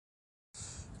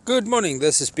Good morning,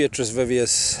 this is Petrus Viviers,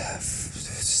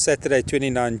 Saturday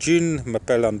 29 June,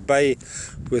 Mapelan Bay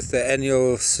with the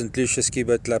annual St. Lucia Ski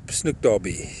Boat Club Snoek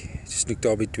Derby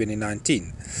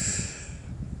 2019.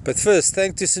 But first,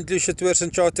 thanks to St. Lucia Tours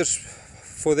and Charters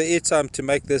for the airtime to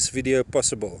make this video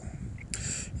possible.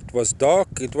 It was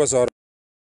dark, it was hard,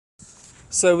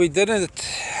 so we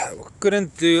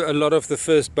couldn't do a lot of the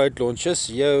first boat launches.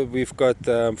 Here we've got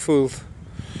full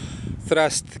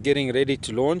thrust getting ready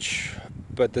to launch,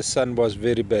 but the sun was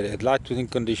very bad. Light within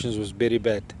conditions was very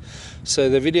bad. So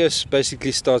the video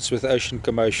basically starts with Ocean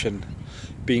Commotion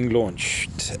being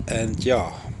launched, and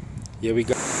yeah, here we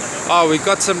go. Oh, we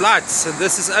got some lights, and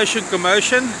this is Ocean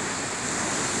Commotion.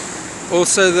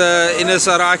 Also the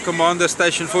NSRI Commander,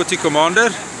 Station 40 Commander,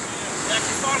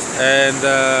 and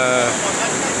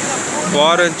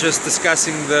Warren just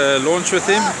discussing the launch with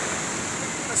him.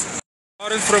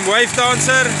 Warren from Wave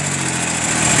Dancer.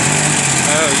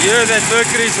 Hear that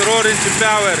Mercury's roar into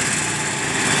power.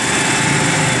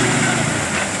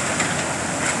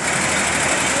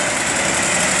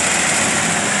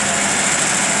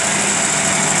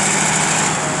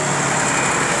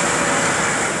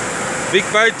 Big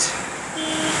boat,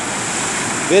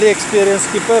 very experienced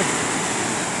skipper.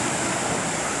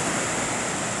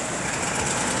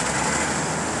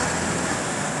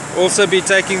 Also be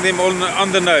taking them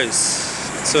on the nose.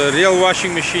 It's a real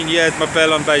washing machine here at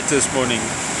Mapelan Bay this morning.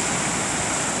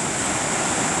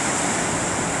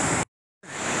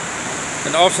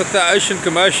 And after the Ocean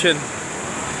Commotion,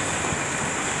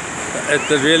 it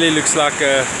really looks like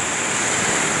a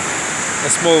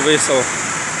small vessel.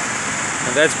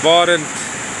 And that's Barent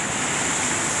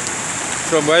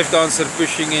from Wave Dancer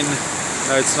pushing in.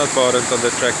 No, it's not Barent on the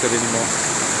tractor anymore.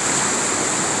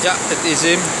 Yeah, it is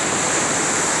him.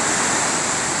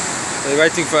 They're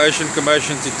waiting for Ocean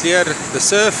Commotion to clear the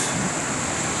surf.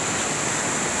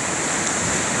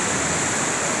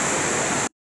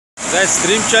 That's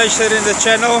Dream Chaser in the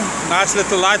channel. Nice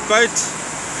little light boat.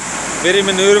 Very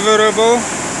maneuverable.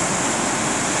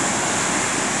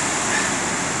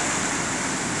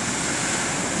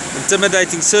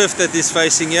 Intimidating surf that is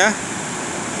facing here.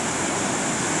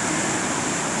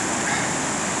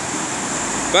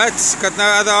 But got no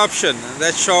other option.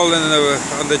 That shoal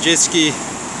on the jet ski,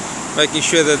 making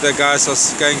sure that the guys are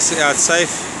going out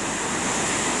safe.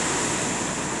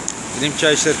 Dream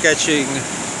Chaser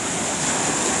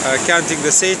counting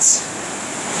the sets.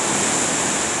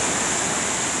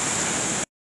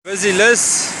 Busy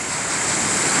Liz.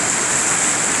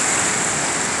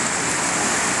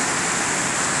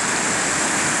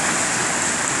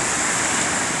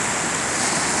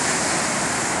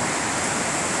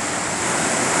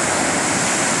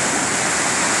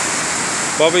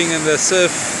 Bobbing in the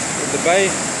surf in the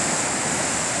bay.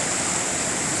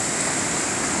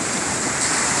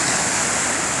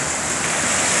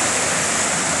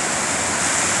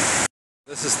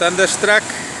 This is Thunderstruck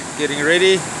getting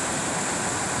ready.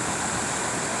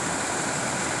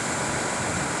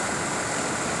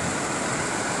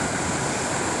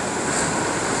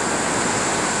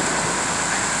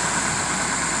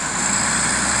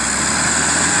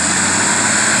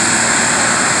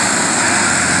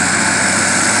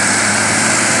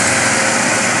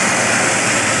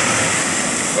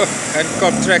 And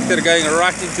cop tractor going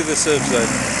right into the surf zone.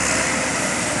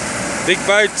 Big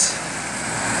boat,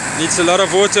 needs a lot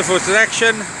of water for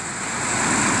traction.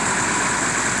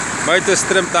 Motor's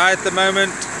trimmed high at the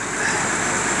moment.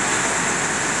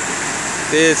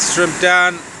 There's trimmed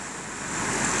down.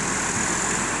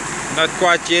 Not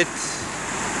quite yet.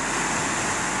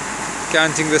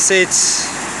 Counting the sets.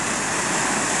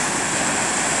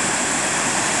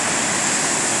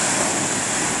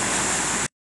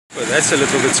 Well, that's a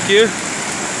little bit skew.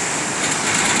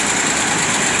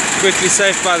 Quickly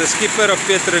saved by the skipper of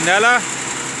Petronella.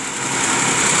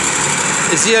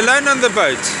 Is he alone on the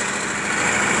boat?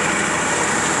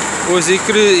 Or is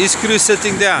his crew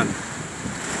sitting down?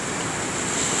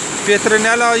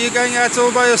 Petronella, are you going out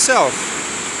all by yourself?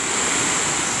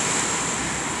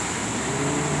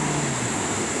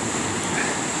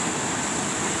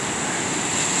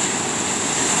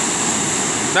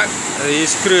 No,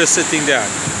 his crew is sitting down.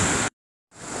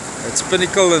 It's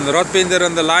Pinnacle and Rodbender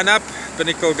on the lineup.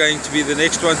 Pinnacle going to be the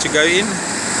next one to go in.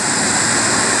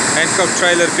 Hancock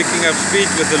trailer picking up speed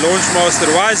with the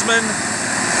Launchmaster Wiseman.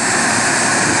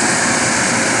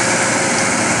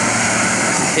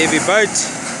 Heavy boat.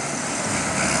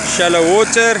 Shallow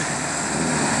water.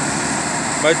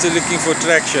 Motor looking for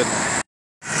traction.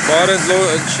 Barent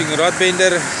launching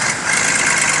Rodbender.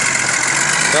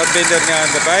 Rodbender now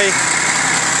in the bay.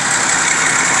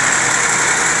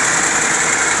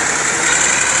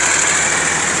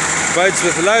 Boats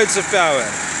with loads of power.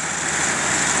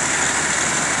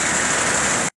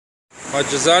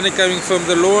 Majazani coming from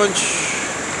the launch.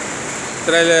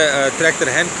 Trailer, tractor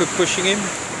Hancock pushing him.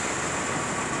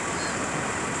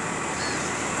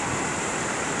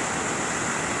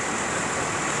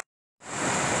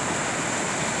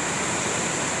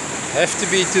 Have to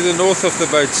be to the north of the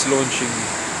boats launching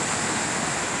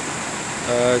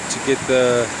to get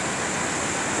the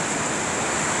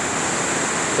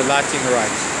lighting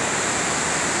right.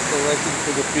 Still waiting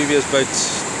for the previous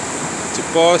boats to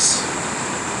pass.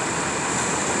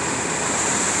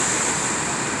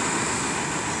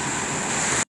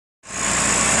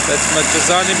 That's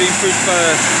Majazani being pushed by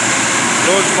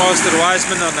Launch Master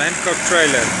Wiseman on the Hancock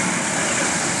trailer.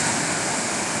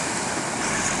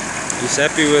 He's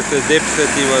happy with the depth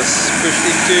that he was pushed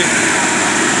into.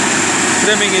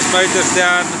 Trimming his motors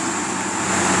down.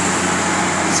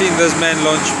 I've seen this man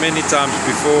launch many times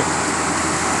before.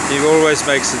 He always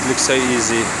makes it look so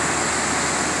easy.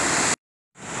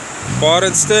 Bar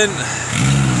and stern,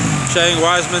 showing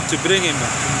Wiseman to bring him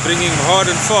hard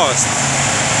and fast.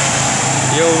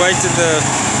 He'll wait in the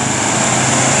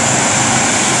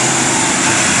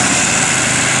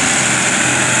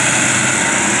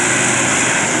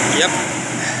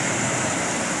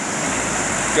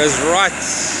goes right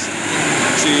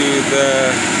to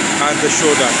behind the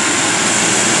shore dock.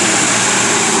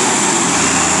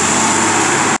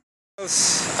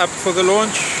 Up for the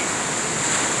launch,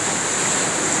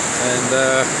 and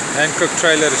the Hancock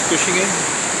trailer is pushing in.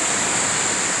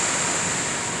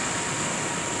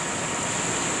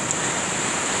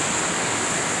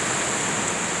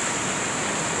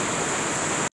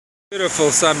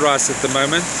 Beautiful sunrise at the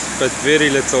moment, but very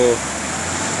little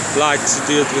light to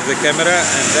do it with the camera,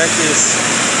 and that is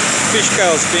fish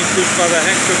scales being pushed by the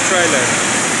Hancock trailer.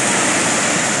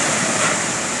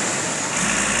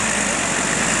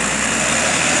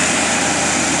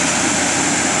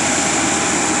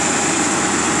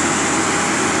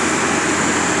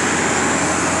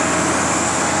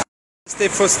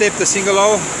 Step for step, the single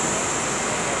hull,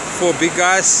 4 big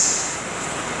guys,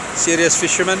 serious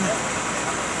fishermen,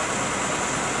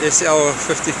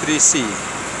 SL53C.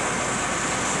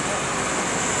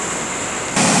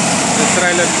 The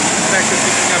trailer tractor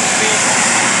picking up speed.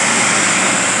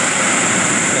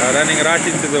 They are running right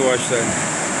into the wash zone.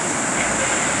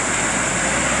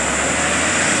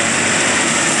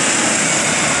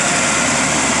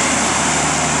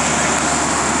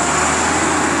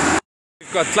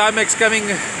 We've got Climax coming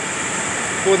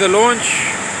for the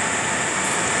launch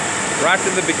right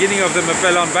in the beginning of the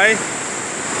Mapelon Bay.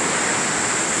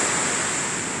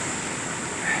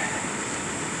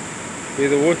 Where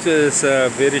the water is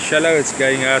very shallow, it's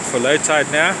going out for low tide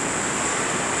now.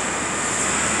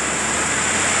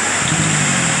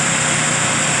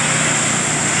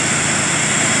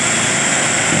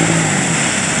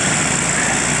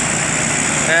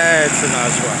 That's a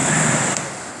nice one.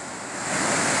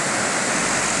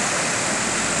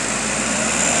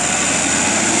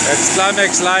 That's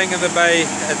Climax lying in the bay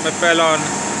at Mapelon,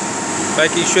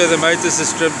 making sure the motors are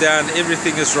stripped down,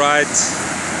 everything is right.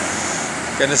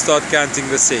 Gonna start counting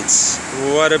the sets.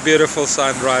 What a beautiful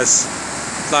sunrise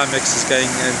Climax is going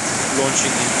and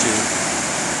launching into.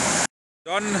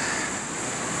 Don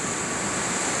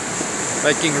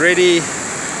making ready.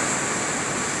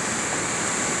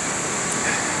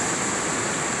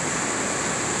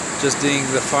 Just doing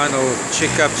the final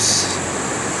checkups,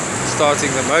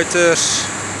 starting the motors.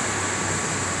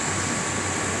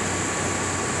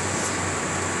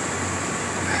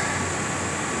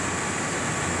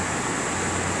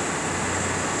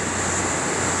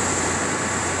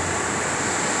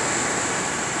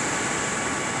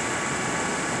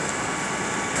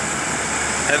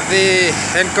 And the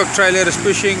Hancock trailer is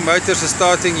pushing, motors are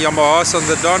starting, Yamaha's on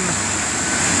the Don.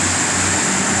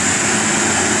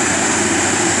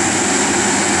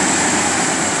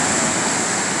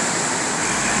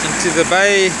 Into the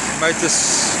bay,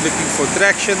 motors looking for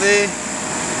traction there,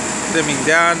 trimming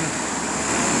down.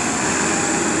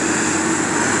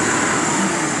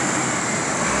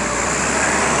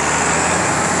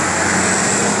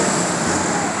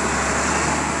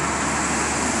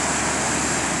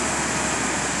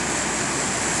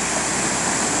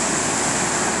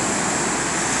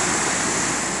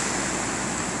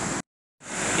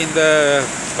 In the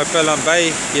Mapelon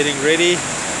Bay, getting ready,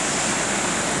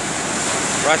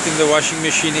 right in the washing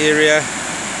machine area,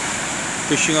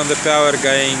 pushing on the power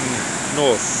going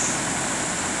north.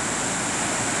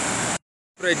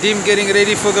 Redeem getting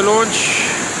ready for the launch.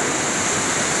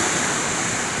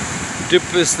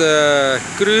 Dip is the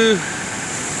crew.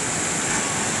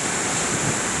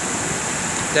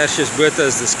 Tertius Botha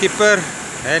is the skipper,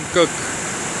 Hancock,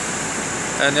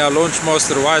 and our launch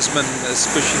master Wiseman is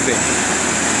pushing them.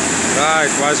 Right,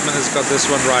 Wiseman has got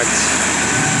this one right.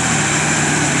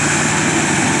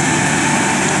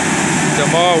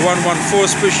 Yamaha 114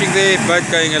 is pushing there, boat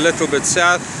going a little bit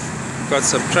south. Got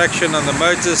some traction on the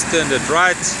motors, turned it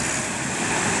right.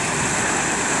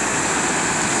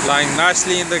 Lying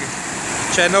nicely in the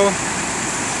channel.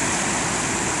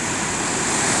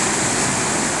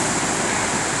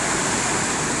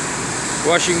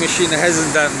 Washing machine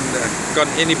hasn't gone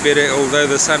any better, although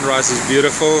the sunrise is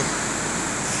beautiful.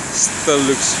 Still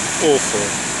looks awful.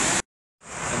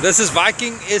 And this is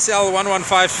Viking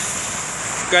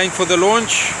SL115 going for the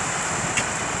launch.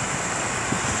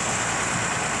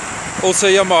 Also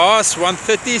Yamaha's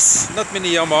 130s. Not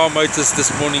many Yamaha motors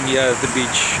this morning here at the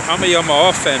beach. I'm a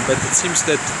Yamaha fan, but it seems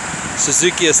that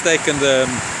Suzuki has taken the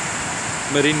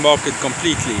marine market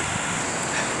completely.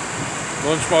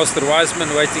 Launchmaster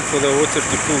Wiseman waiting for the water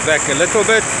to pull back a little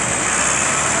bit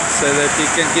so that he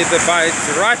can get the bite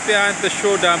right behind the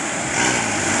shore dump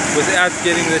without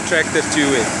getting the tractor too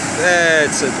wet.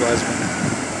 That's it, Wiseman.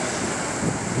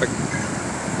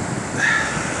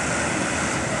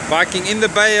 Viking in the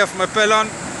bay of Mapellon.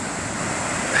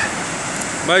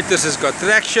 Motors has got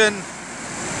traction.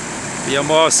 The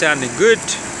Yamaha sounding good.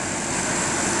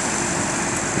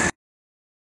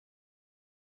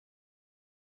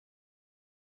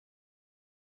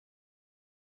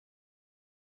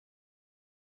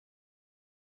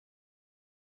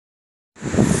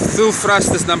 Full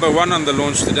thrust is number 1 on the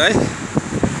launch today.